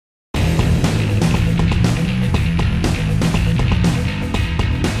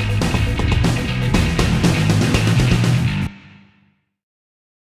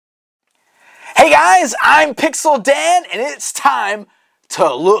guys, I'm Pixel Dan, and it's time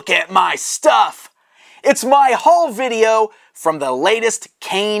to look at my stuff. It's my haul video from the latest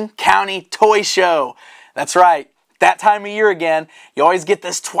Kane County Toy Show. That's right, that time of year again. You always get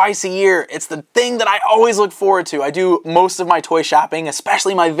this twice a year. It's the thing that I always look forward to. I do most of my toy shopping,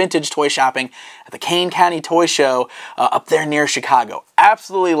 especially my vintage toy shopping, at the Kane County Toy Show up there near Chicago.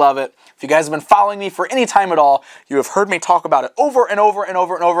 Absolutely love it. If you guys have been following me for any time at all, you have heard me talk about it over and over and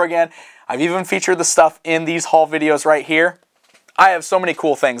over and over again. I've even featured the stuff in these haul videos right here. I have so many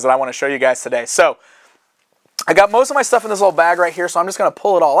cool things that I want to show you guys today. So, I got most of my stuff in this little bag right here, so I'm just going to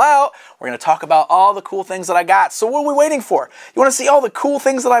pull it all out. We're going to talk about all the cool things that I got. So what are we waiting for? You want to see all the cool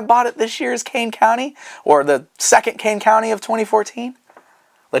things that I bought at this year's Kane County? Or the second Kane County of 2014?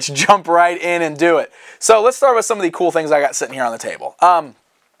 Let's jump right in and do it. So let's start with some of the cool things I got sitting here on the table. I'm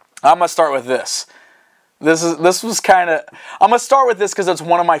going to start with this. I'm going to start with this because it's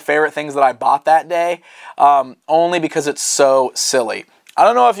one of my favorite things that I bought that day. Only because it's so silly. I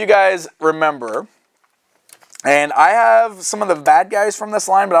don't know if you guys remember, and I have some of the bad guys from this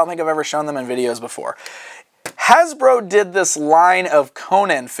line, but I don't think I've ever shown them in videos before. Hasbro did this line of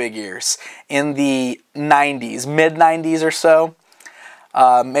Conan figures in the 90s, mid-90s or so.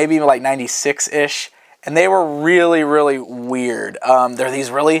 Maybe like 96-ish. And they were really, really weird. They're these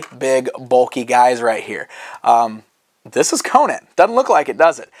really big, bulky guys right here. This is Conan. Doesn't look like it,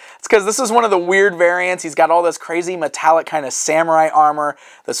 does it? It's because this is one of the weird variants. He's got all this crazy metallic kind of samurai armor,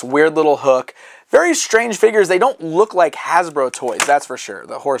 this weird little hook. Very strange figures. They don't look like Hasbro toys, that's for sure.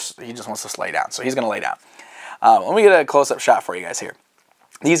 The horse, he just wants to lay down, so he's going to lay down. Let me get a close-up shot for you guys here.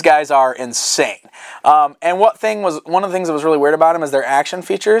 These guys are insane. And one of the things that was really weird about them is their action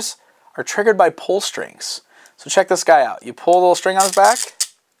features are triggered by pull strings. So check this guy out. You pull a little string on his back.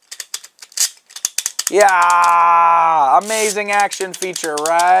 Yeah, amazing action feature,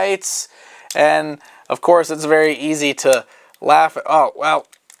 right? And of course, it's very easy to laugh at. Oh, well,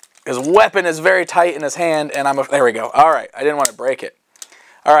 his weapon is very tight in his hand, and there we go. All right, I didn't want to break it.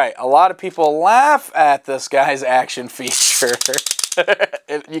 All right, a lot of people laugh at this guy's action feature.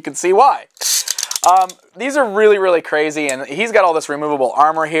 You can see why. These are really, really crazy, and he's got all this removable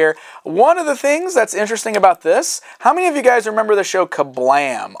armor here. One of the things that's interesting about this, how many of you guys remember the show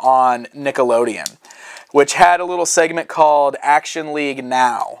Kablam on Nickelodeon, which had a little segment called Action League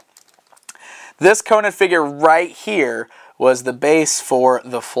Now? This Conan figure right here was the base for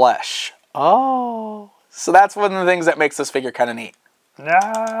the Flesh. Oh, so that's one of the things that makes this figure kind of neat.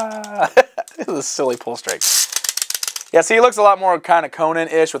 Nah, this is a silly pull string. Yeah, see, he looks a lot more kind of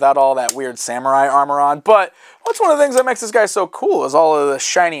Conan-ish without all that weird samurai armor on. But what's one of the things that makes this guy so cool is all of the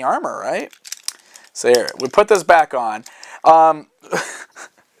shiny armor, right? So here, we put this back on.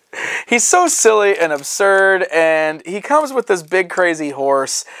 He's so silly and absurd, and he comes with this big crazy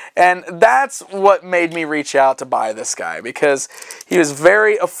horse. And that's what made me reach out to buy this guy, because he was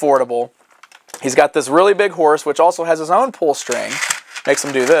very affordable. He's got this really big horse, which also has his own pull string. Makes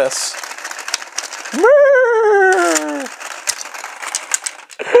him do this.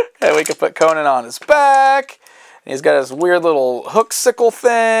 And we can put Conan on his back. And he's got his weird little hook sickle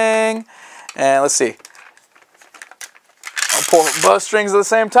thing. And let's see. I'll pull both strings at the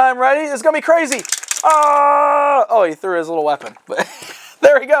same time. Ready? It's going to be crazy. Oh, he threw his little weapon. But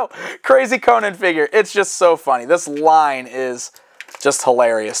there we go. Crazy Conan figure. It's just so funny. This line is just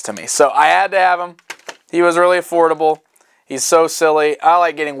hilarious to me. So I had to have him. He was really affordable. He's so silly. I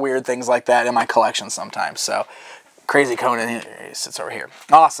like getting weird things like that in my collection sometimes. So Crazy Conan, he sits over here.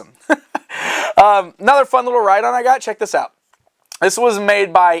 Awesome. Another fun little ride-on I got. Check this out. This was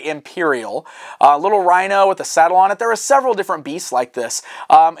made by Imperial. Little rhino with a saddle on it. There are several different beasts like this.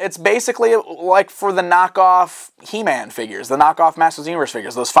 It's basically like for the knockoff He-Man figures, the knockoff Masters of the Universe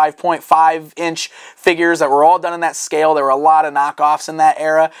figures, those 5.5-inch figures that were all done in that scale. There were a lot of knockoffs in that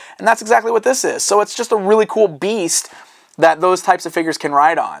era, and that's exactly what this is. So it's just a really cool beast that those types of figures can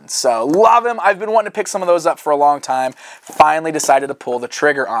ride on. So, love him. I've been wanting to pick some of those up for a long time. Finally decided to pull the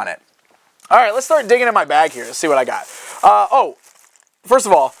trigger on it. All right, let's start digging in my bag here. Let's see what I got. First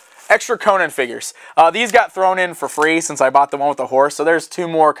of all, extra Conan figures. These got thrown in for free since I bought the one with the horse, so there's 2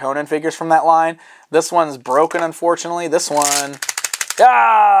 more Conan figures from that line. This one's broken, unfortunately. This one,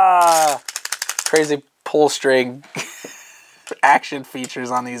 crazy pull string action features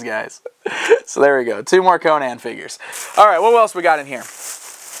on these guys. So there we go. 2 more Conan figures. All right, what else we got in here?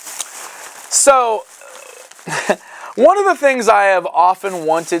 So, one of the things I have often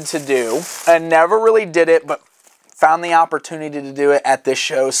wanted to do, and never really did it, but found the opportunity to do it at this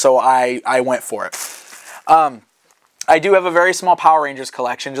show, so I went for it. I do have a very small Power Rangers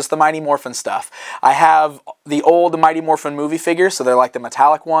collection, just the Mighty Morphin stuff. I have the old Mighty Morphin movie figures, so they're like the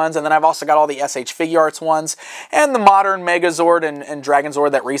metallic ones, and then I've also got all the SH Figuarts ones, and the modern Megazord and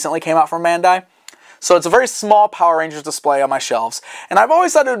Dragonzord that recently came out from Bandai. So it's a very small Power Rangers display on my shelves, and I've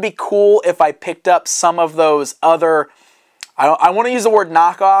always thought it would be cool if I picked up some of those other, I want to use the word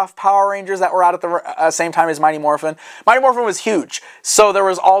knockoff Power Rangers that were out at the same time as Mighty Morphin. Mighty Morphin was huge, so there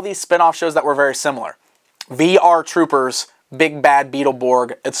was all these spin-off shows that were very similar. VR Troopers, Big Bad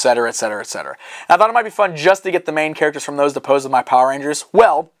Beetleborg, etc., etc., etc. And I thought it might be fun just to get the main characters from those to pose with my Power Rangers.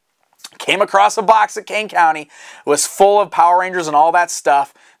 Well, came across a box at Kane County. It was full of Power Rangers and all that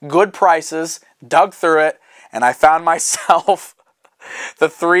stuff. Good prices. Dug through it, and I found myself the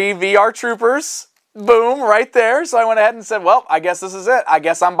 3 VR Troopers. Boom, right there. So I went ahead and said, well, I guess this is it. I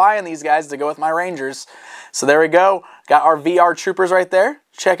guess I'm buying these guys to go with my Rangers. So there we go. Got our VR Troopers right there.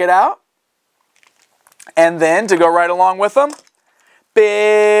 Check it out. And then, to go right along with them,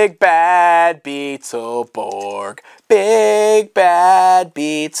 Big Bad Beetleborg. Big Bad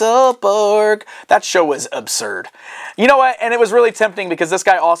Beetleborg. That show was absurd. You know what? And it was really tempting because this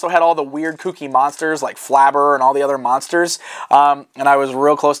guy also had all the weird kooky monsters like Flabber and all the other monsters. And I was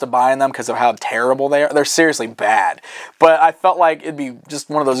real close to buying them because of how terrible they are. They're seriously bad. But I felt like it'd be just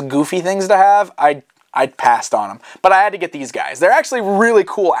one of those goofy things to have. I passed on them. But I had to get these guys. They're actually really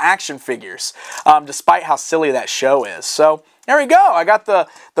cool action figures, despite how silly that show is. So there we go. I got the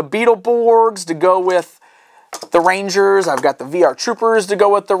Beetleborgs to go with the Rangers. I've got the VR Troopers to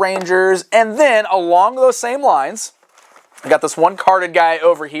go with the Rangers. And then along those same lines, I got this one carded guy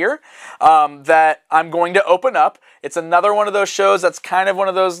over here that I'm going to open up. It's another one of those shows that's kind of one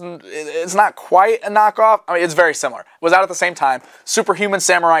of those, it's not quite a knockoff. I mean, it's very similar. It was out at the same time. Superhuman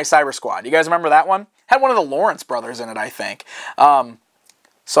Samurai Cyber Squad. You guys remember that one? Had one of the Lawrence brothers in it, I think.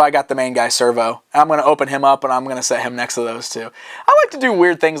 So I got the main guy, Servo. I'm going to open him up, and I'm going to set him next to those two. I like to do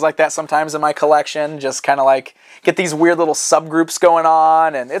weird things like that sometimes in my collection. Just kind of like get these weird little subgroups going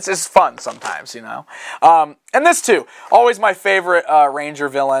on, and it's just fun sometimes, you know. And this too, always my favorite Ranger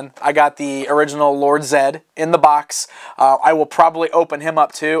villain. I got the original Lord Zed in the box. I will probably open him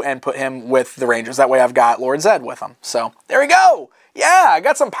up too and put him with the Rangers. That way I've got Lord Zed with him. So there we go. Yeah, I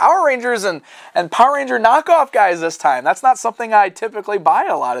got some Power Rangers and Power Ranger knockoff guys this time. That's not something I typically buy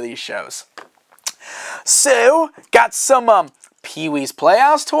at a lot of these shows. So, got some Pee-wee's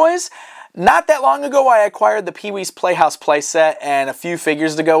Playhouse toys. Not that long ago, I acquired the Pee-wee's Playhouse playset and a few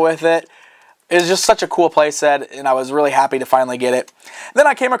figures to go with it. It was just such a cool playset, and I was really happy to finally get it. Then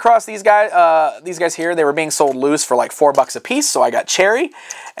I came across these guys here. They were being sold loose for like $4 a piece, so I got Cherry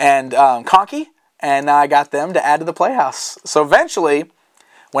and Conky. And I got them to add to the Playhouse. So eventually,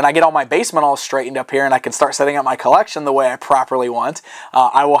 when I get all my basement all straightened up here and I can start setting up my collection the way I properly want,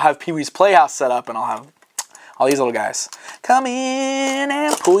 I will have Pee-wee's Playhouse set up and I'll have all these little guys. Come in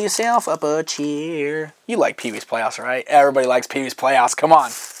and pull yourself up a chair. You like Pee-wee's Playhouse, right? Everybody likes Pee-wee's Playhouse. Come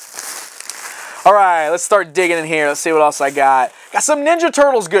on. All right, let's start digging in here. Let's see what else I got. Got some Ninja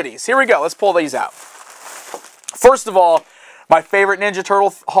Turtles goodies. Here we go. Let's pull these out. First of all, my favorite Ninja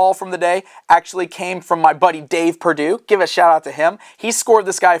Turtle haul from the day actually came from my buddy Dave Perdue. Give a shout out to him. He scored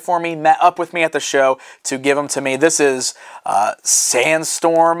this guy for me, met up with me at the show to give him to me. This is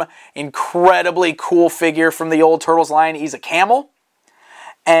Sandstorm. Incredibly cool figure from the old Turtles line. He's a camel.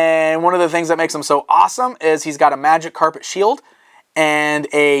 And one of the things that makes him so awesome is he's got a magic carpet shield and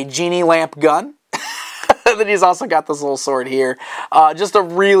a genie lamp gun. Then he's also got this little sword here. Just a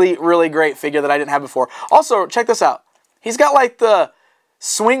really, really great figure that I didn't have before. Also, check this out. He's got like the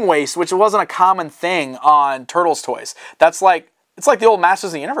swing waist, which wasn't a common thing on Turtles toys. That's like, it's like the old Masters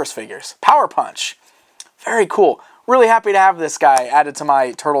of the Universe figures. Power Punch. Very cool. Really happy to have this guy added to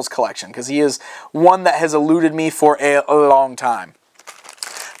my Turtles collection because he is one that has eluded me for a long time.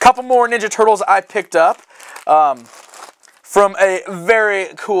 Couple more Ninja Turtles I picked up from a very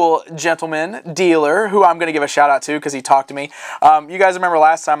cool gentleman dealer who I'm going to give a shout out to because he talked to me. You guys remember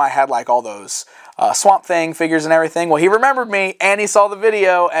last time I had like all those Swamp Thing figures and everything? Well, he remembered me and he saw the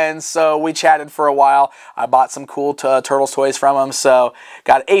video, and so we chatted for a while. I bought some cool Turtles toys from him. So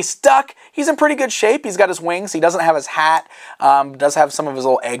got Ace Duck. He's in pretty good shape. He's got his wings. He doesn't have his hat. Does have some of his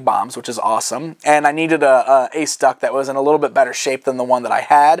little egg bombs, which is awesome. And I needed a Ace Duck that was in a little bit better shape than the one that I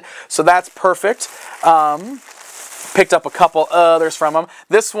had. So that's perfect. Picked up a couple others from him.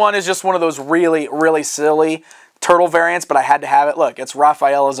 This one is just one of those really, really silly turtle variants, but I had to have it. Look, it's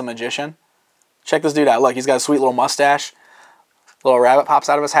Raphael as a magician. Check this dude out. Look, he's got a sweet little mustache. Little rabbit pops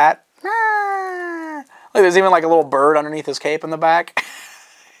out of his hat. Look, there's even like a little bird underneath his cape in the back.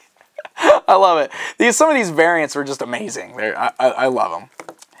 I love it. Some of these variants are just amazing. I love them.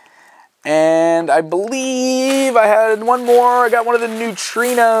 And I believe I had one more. I got one of the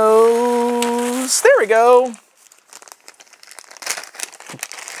neutrinos. There we go.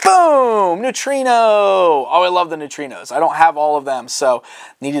 Boom! Neutrino! Oh, I love the neutrinos. I don't have all of them, so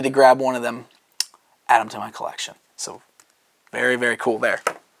needed to grab one of them, add them to my collection. So very, very cool there.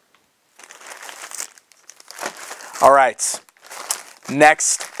 All right.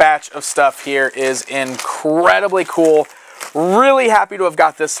 Next batch of stuff here is incredibly cool. Really happy to have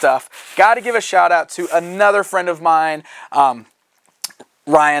got this stuff. Got to give a shout out to another friend of mine,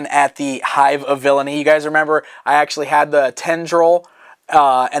 Ryan at the Hive of Villainy. You guys remember I actually had the Tendril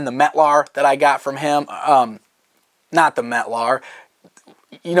and the Metlar that I got from him. Not the Metlar.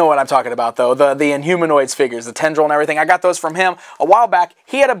 You know what I'm talking about, though. The Inhumanoids figures, the Tendril and everything. I got those from him a while back.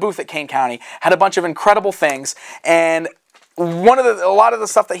 He had a booth at Kane County, had a bunch of incredible things, and a lot of the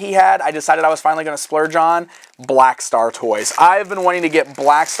stuff that he had, I decided I was finally going to splurge on Black Star toys. I've been wanting to get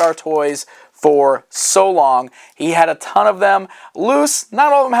Black Star toys for so long. He had a ton of them loose.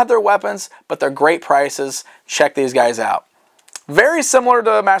 Not all of them had their weapons, but they're great prices. Check these guys out. Very similar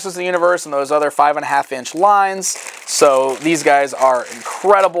to Masters of the Universe and those other 5.5-inch lines. So these guys are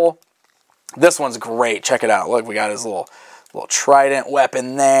incredible. This one's great. Check it out. Look, we got his little trident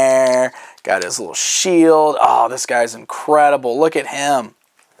weapon there. Got his little shield. Oh, this guy's incredible. Look at him.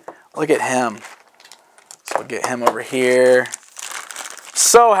 Look at him. So we'll get him over here.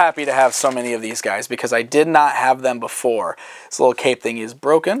 So happy to have so many of these guys because I did not have them before. This little cape thing is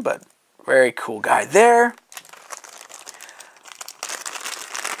broken, but very cool guy there.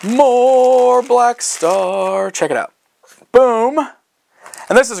 More Black Star. Check it out. Boom.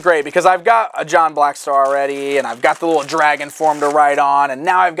 And this is great because I've got a John Blackstar already, and I've got the little dragon form to ride on, and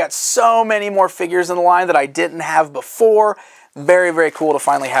now I've got so many more figures in the line that I didn't have before. Very, very cool to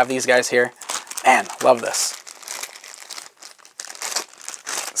finally have these guys here. Man, love this.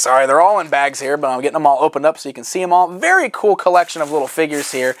 Sorry, they're all in bags here, but I'm getting them all opened up so you can see them all. Very cool collection of little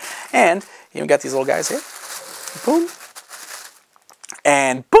figures here. And you even got these little guys here. Boom.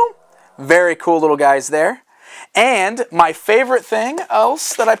 And boom. Very cool little guys there. And my favorite thing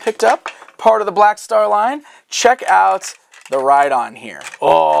else that I picked up, part of the Black Star line, check out the ride-on here.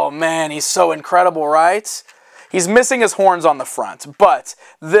 Oh man, he's so incredible, right? He's missing his horns on the front, but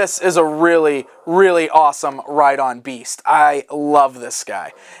this is a really, really awesome ride-on beast. I love this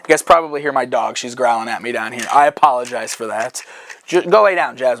guy. You guys probably hear my dog. She's growling at me down here. I apologize for that. Go lay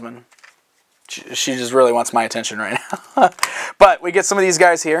down, Jasmine. She just really wants my attention right now. But we get some of these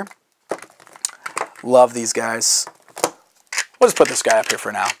guys here. Love these guys. We'll just put this guy up here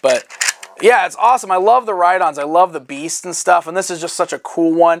for now. But yeah, it's awesome. I love the ride-ons. I love the beast and stuff. And this is just such a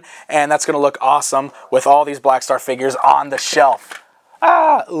cool one. And that's going to look awesome with all these Black Star figures on the shelf.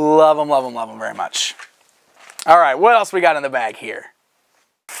 Ah, love them, love them, love them very much. All right, what else we got in the bag here?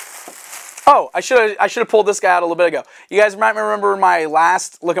 Oh, I should have pulled this guy out a little bit ago. You guys might remember my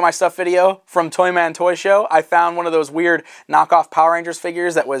last Look at My Stuff video from Toyman Toy Show. I found one of those weird knockoff Power Rangers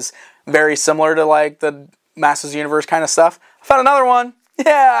figures that was very similar to like the Masters of the Universe kind of stuff. I found another one.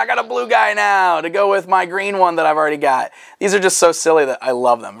 Yeah, I got a blue guy now to go with my green one that I've already got. These are just so silly that I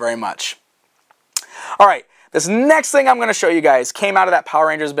love them very much. All right, this next thing I'm going to show you guys came out of that Power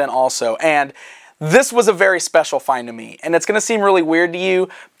Rangers bin also. And this was a very special find to me. And it's going to seem really weird to you,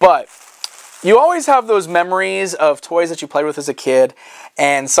 but you always have those memories of toys that you played with as a kid,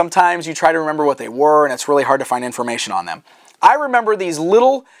 and sometimes you try to remember what they were, and it's really hard to find information on them. I remember these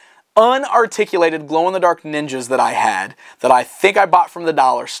little unarticulated glow-in-the-dark ninjas that I had, that I think I bought from the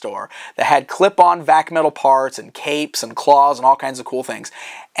dollar store, that had clip-on vac metal parts and capes and claws and all kinds of cool things.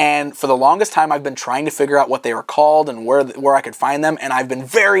 And for the longest time, I've been trying to figure out what they were called and where I could find them, and I've been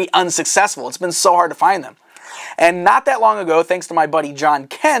very unsuccessful. It's been so hard to find them. And not that long ago, thanks to my buddy John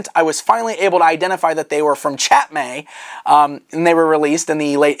Kent, I was finally able to identify that they were from Chatmay, and they were released in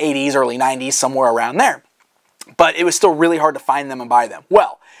the late 80s, early 90s, somewhere around there. But it was still really hard to find them and buy them.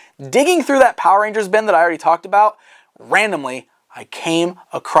 Well, digging through that Power Rangers bin that I already talked about, randomly, I came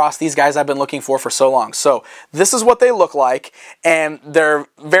across these guys I've been looking for so long. So this is what they look like, and they're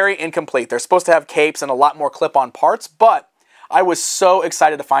very incomplete. They're supposed to have capes and a lot more clip-on parts, but I was so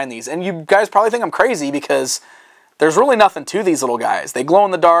excited to find these. And you guys probably think I'm crazy because there's really nothing to these little guys. They glow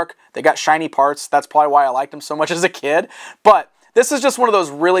in the dark. They got shiny parts. That's probably why I liked them so much as a kid. But this is just one of those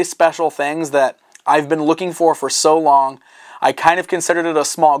really special things that I've been looking for so long. I kind of considered it a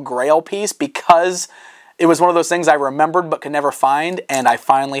small grail piece because it was one of those things I remembered but could never find, and I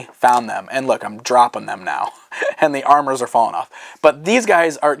finally found them. And look, I'm dropping them now, and the armors are falling off. But these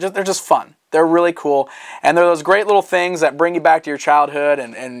guys are they're just fun. They're really cool, and they're those great little things that bring you back to your childhood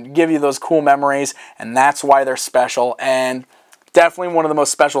and give you those cool memories, and that's why they're special. And Definitely one of the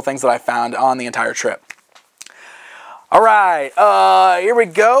most special things that I found on the entire trip. All right, here we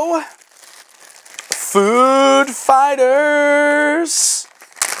go. Food Fighters.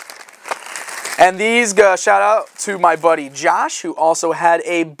 And these go, shout out to my buddy Josh, who also had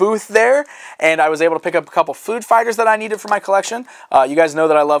a booth there, and I was able to pick up a couple Food Fighters that I needed for my collection. You guys know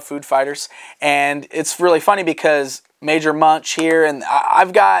that I love Food Fighters, and it's really funny because Major Munch here, and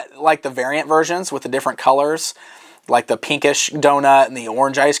I've got like the variant versions with the different colors, like the pinkish donut and the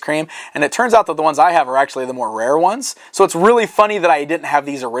orange ice cream, and it turns out that the ones I have are actually the more rare ones. So it's really funny that I didn't have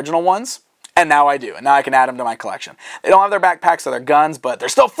these original ones. And now I do, and now I can add them to my collection. They don't have their backpacks or their guns, but they're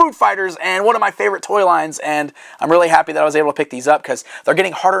still Food Fighters and one of my favorite toy lines, and I'm really happy that I was able to pick these up because they're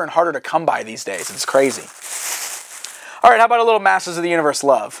getting harder and harder to come by these days. It's crazy. All right, how about a little Masters of the Universe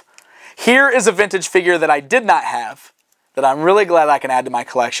love? Here is a vintage figure that I did not have that I'm really glad I can add to my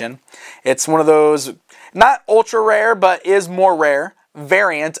collection. It's one of those, not ultra rare, but is more rare,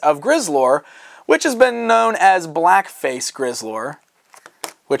 variant of Grizzlor, which has been known as Blackface Grizzlor,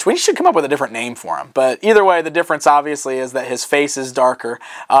 which we should come up with a different name for him. But either way, the difference obviously is that his face is darker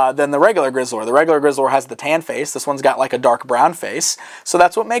than the regular Grizzlor. The regular Grizzlor has the tan face. This one's got like a dark brown face. So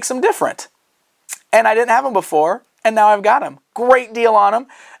that's what makes him different. And I didn't have him before, and now I've got him. Great deal on him.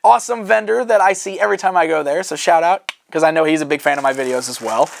 Awesome vendor that I see every time I go there. So shout out, because I know he's a big fan of my videos as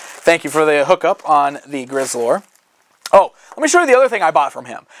well. Thank you for the hookup on the Grizzlor. Oh, let me show you the other thing I bought from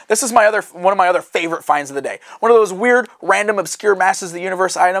him. This is one of my other favorite finds of the day. One of those weird, random, obscure Masters of the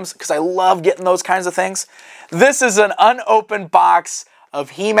Universe items, because I love getting those kinds of things. This is an unopened box of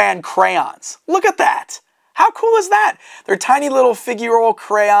He-Man crayons. Look at that. How cool is that? They're tiny little figural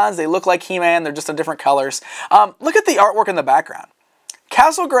crayons. They look like He-Man. They're just in different colors. Look at the artwork in the background.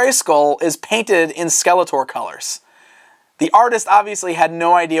 Castle Grayskull is painted in Skeletor colors. The artist obviously had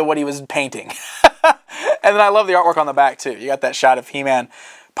no idea what he was painting. And then I love the artwork on the back too. You got that shot of He-Man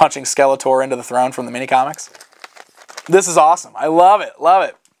punching Skeletor into the throne from the mini comics. This is awesome. I love it. Love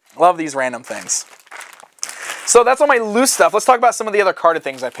it. Love these random things. So that's all my loose stuff. Let's talk about some of the other carded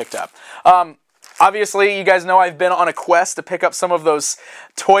things I picked up. Obviously, you guys know I've been on a quest to pick up some of those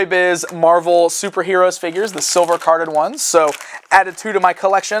Toy Biz Marvel Superheroes figures, the silver carded ones. So added two to my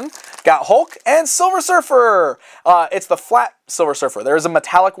collection. Got Hulk and Silver Surfer. It's the flat Silver Surfer. There's a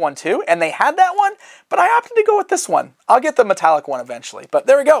metallic one too, and they had that one, but I opted to go with this one. I'll get the metallic one eventually, but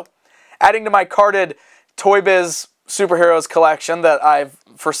there we go. Adding to my carded Toy Biz Superheroes collection that I've,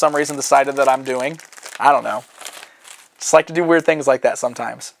 for some reason, decided that I'm doing. I don't know. Just like to do weird things like that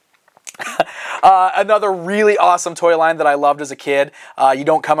sometimes. Another really awesome toy line that I loved as a kid. You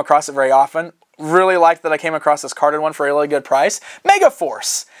don't come across it very often. Really liked that I came across this carded one for a really good price.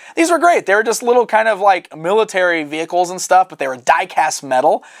 Megaforce. These were great. They were just little kind of like military vehicles and stuff, but they were die-cast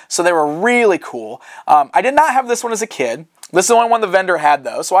metal, so they were really cool. I did not have this one as a kid. This is the only one the vendor had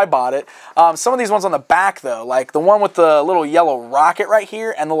though, so I bought it. Some of these ones on the back though, like the one with the little yellow rocket right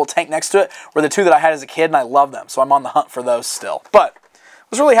here and the little tank next to it, were the two that I had as a kid, and I love them, so I'm on the hunt for those still. But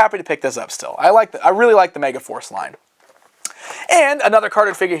I was really happy to pick this up still. I really like the Megaforce line. And another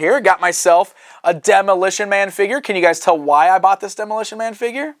carded figure here. Got myself a Demolition Man figure. Can you guys tell why I bought this Demolition Man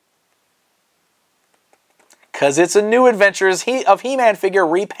figure? Because it's a New Adventures of He-Man figure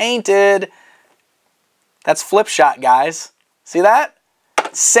repainted. That's Flip Shot, guys. See that?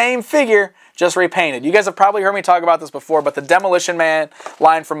 Same figure, just repainted. You guys have probably heard me talk about this before, but the Demolition Man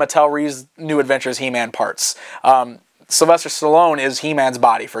line from Mattel reused New Adventures He-Man parts. Sylvester Stallone is He-Man's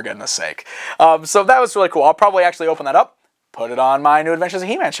body, for goodness sake. So that was really cool. I'll probably actually open that up, put it on my New Adventures of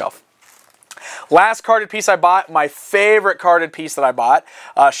He-Man shelf. Last carded piece I bought, my favorite carded piece that I bought.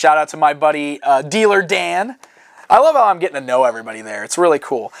 Shout out to my buddy Dealer Dan. I love how I'm getting to know everybody there. It's really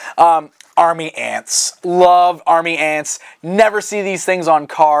cool. Army Ants. Love Army Ants. Never see these things on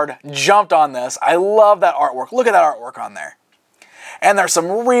card. Jumped on this. I love that artwork. Look at that artwork on there. And there's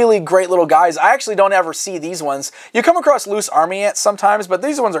some really great little guys. I actually don't ever see these ones. You come across loose Army Ants sometimes, but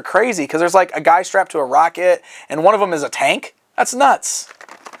these ones are crazy because there's like a guy strapped to a rocket and one of them is a tank. That's nuts.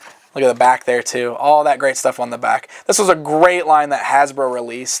 Look at the back there too. All that great stuff on the back. This was a great line that Hasbro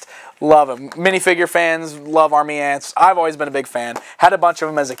released. Love them. Minifigure fans love Army Ants. I've always been a big fan. Had a bunch of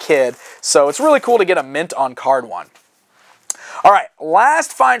them as a kid. So it's really cool to get a mint on card one. All right,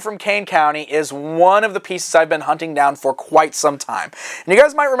 last find from Kane County is one of the pieces I've been hunting down for quite some time. And you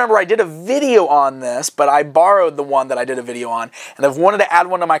guys might remember I did a video on this, but I borrowed the one that I did a video on, and I've wanted to add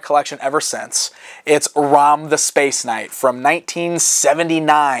one to my collection ever since. It's Rom the Space Knight from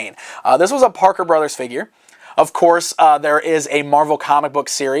 1979. This was a Parker Brothers figure. Of course, there is a Marvel comic book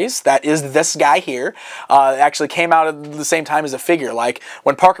series that is this guy here. It actually came out at the same time as a figure. Like,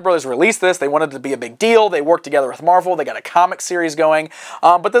 when Parker Brothers released this, they wanted it to be a big deal. They worked together with Marvel. They got a comic series going.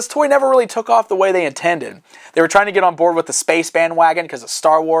 But this toy never really took off the way they intended. They were trying to get on board with the space bandwagon because of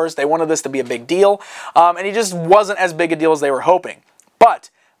Star Wars. They wanted this to be a big deal. And he just wasn't as big a deal as they were hoping. But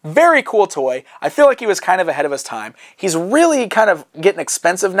very cool toy. I feel like he was kind of ahead of his time. He's really kind of getting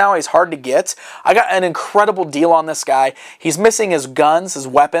expensive now. He's hard to get. I got an incredible deal on this guy. He's missing his guns, his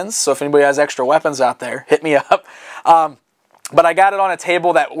weapons, so if anybody has extra weapons out there, hit me up. But I got it on a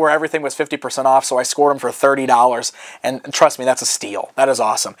table where everything was 50% off, so I scored him for $30. And trust me, that's a steal. That is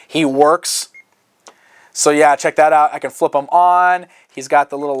awesome. He works. So yeah, check that out. I can flip him on. He's got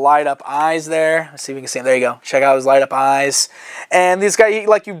the little light up eyes there. Let's see if we can see him. There you go. Check out his light up eyes. And this guy,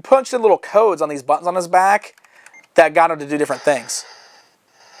 like, you punched in little codes on these buttons on his back that got him to do different things.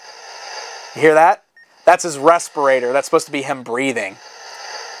 You hear that? That's his respirator. That's supposed to be him breathing.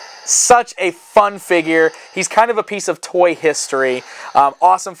 Such a fun figure. He's kind of a piece of toy history.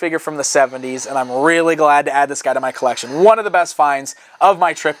 Awesome figure from the 70s, and I'm really glad to add this guy to my collection. One of the best finds of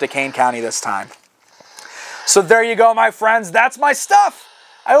my trip to Kane County this time. So there you go, my friends. That's my stuff.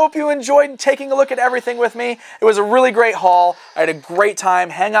 I hope you enjoyed taking a look at everything with me. It was a really great haul. I had a great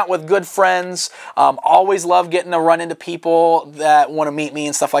time, hang out with good friends. Always love getting to run into people that want to meet me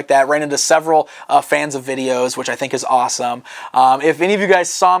and stuff like that. Ran into several fans of videos, which I think is awesome. If any of you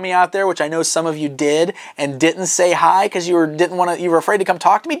guys saw me out there, which I know some of you did, and didn't say hi because you were afraid to come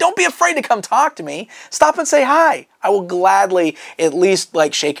talk to me, don't be afraid to come talk to me. Stop and say hi. I will gladly at least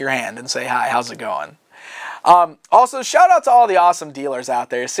shake your hand and say hi. How's it going? Also, shout out to all the awesome dealers out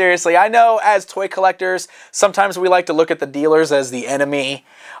there. Seriously, I know as toy collectors, sometimes we like to look at the dealers as the enemy,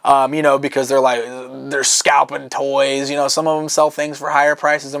 you know, because they're scalping toys. You know, some of them sell things for higher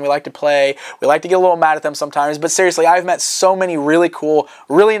prices than we like to play. We like to get a little mad at them sometimes, but seriously, I've met so many really cool,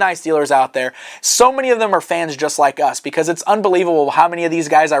 really nice dealers out there. So many of them are fans just like us, because it's unbelievable how many of these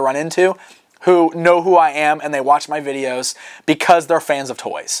guys I run into who know who I am and they watch my videos because they're fans of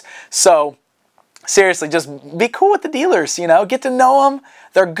toys. So seriously, just be cool with the dealers, you know, get to know them.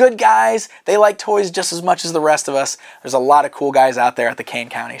 They're good guys. They like toys just as much as the rest of us. There's a lot of cool guys out there at the Kane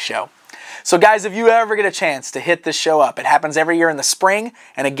County show. So guys, if you ever get a chance to hit this show up, it happens every year in the spring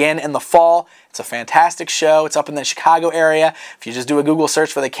and again in the fall. It's a fantastic show. It's up in the Chicago area. If you just do a Google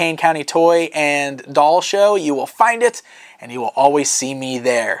search for the Kane County Toy and Doll Show, you will find it and you will always see me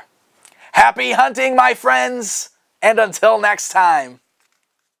there. Happy hunting, my friends, and until next time.